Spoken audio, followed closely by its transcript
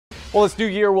Well, this new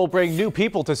year will bring new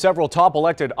people to several top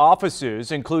elected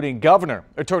offices, including governor,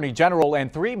 attorney general,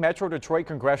 and 3 Metro Detroit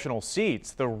congressional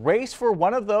seats. The race for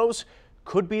one of those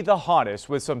could be the hottest,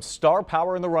 with some star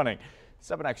power in the running.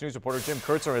 7 Action News reporter Jim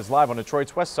Kurtzer is live on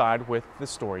Detroit's west side with the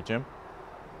story. Jim.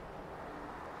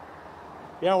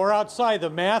 Yeah, we're outside the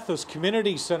Mathis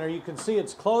Community Center. You can see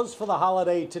it's closed for the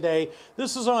holiday today.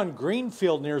 This is on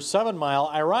Greenfield near 7 Mile.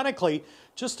 Ironically,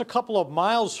 just a couple of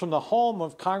miles from the home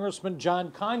of Congressman John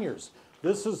Conyers.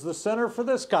 This is the center for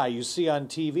this guy you see on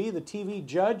TV, the TV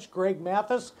judge, Greg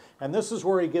Mathis, and this is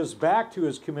where he gives back to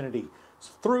his community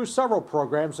through several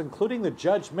programs, including the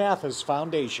Judge Mathis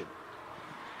Foundation.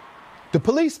 The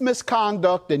police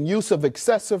misconduct and use of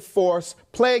excessive force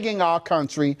plaguing our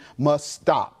country must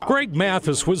stop. Greg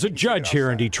Mathis was a judge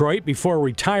here in Detroit before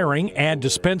retiring and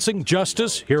dispensing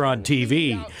justice here on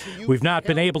TV. We've not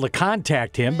been able to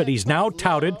contact him, but he's now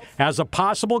touted as a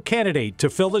possible candidate to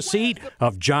fill the seat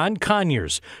of John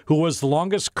Conyers, who was the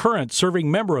longest current serving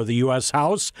member of the U.S.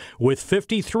 House with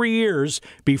 53 years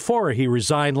before he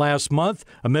resigned last month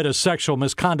amid a sexual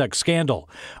misconduct scandal.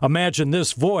 Imagine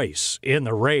this voice in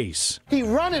the race. He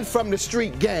running from the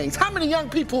street gangs. How many young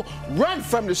people run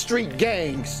from the street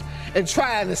gangs and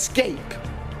try and escape?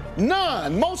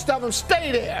 None. Most of them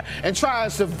stay there and try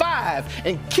and survive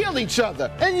and kill each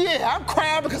other. And yeah, I'm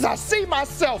crying because I see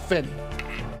myself in it.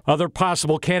 Other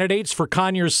possible candidates for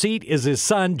Conyers' seat is his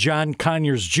son, John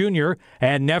Conyers Jr.,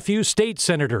 and nephew, State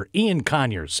Senator Ian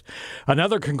Conyers.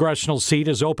 Another congressional seat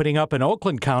is opening up in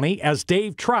Oakland County as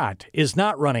Dave Trott is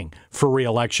not running for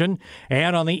re-election.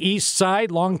 And on the east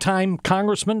side, longtime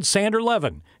Congressman Sander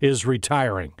Levin is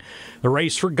retiring. The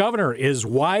race for governor is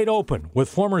wide open, with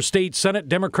former state Senate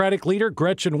Democratic leader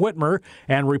Gretchen Whitmer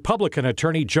and Republican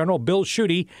Attorney General Bill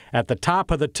Schuette at the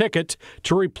top of the ticket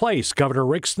to replace Governor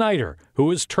Rick Snyder, who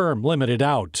is term limited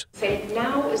out.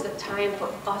 Now is the time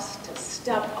for us to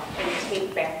step up and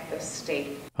take back the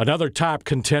state. Another top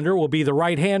contender will be the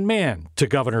right-hand man to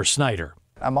Governor Snyder.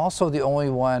 I'm also the only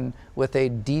one with a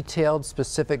detailed,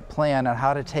 specific plan on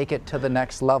how to take it to the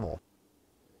next level.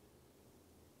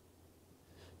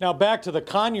 Now back to the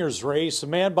Conyers race. A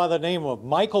man by the name of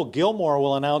Michael Gilmore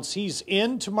will announce he's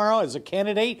in tomorrow as a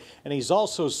candidate, and he's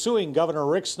also suing Governor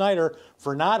Rick Snyder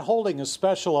for not holding a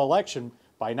special election.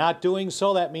 By not doing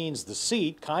so, that means the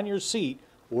seat, Conyers' seat,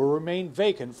 will remain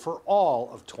vacant for all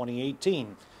of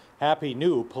 2018. Happy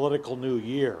new political new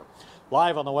year.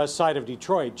 Live on the west side of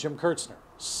Detroit, Jim Kurtzner,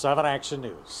 7 Action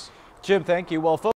News. Jim, thank you. Well, folks.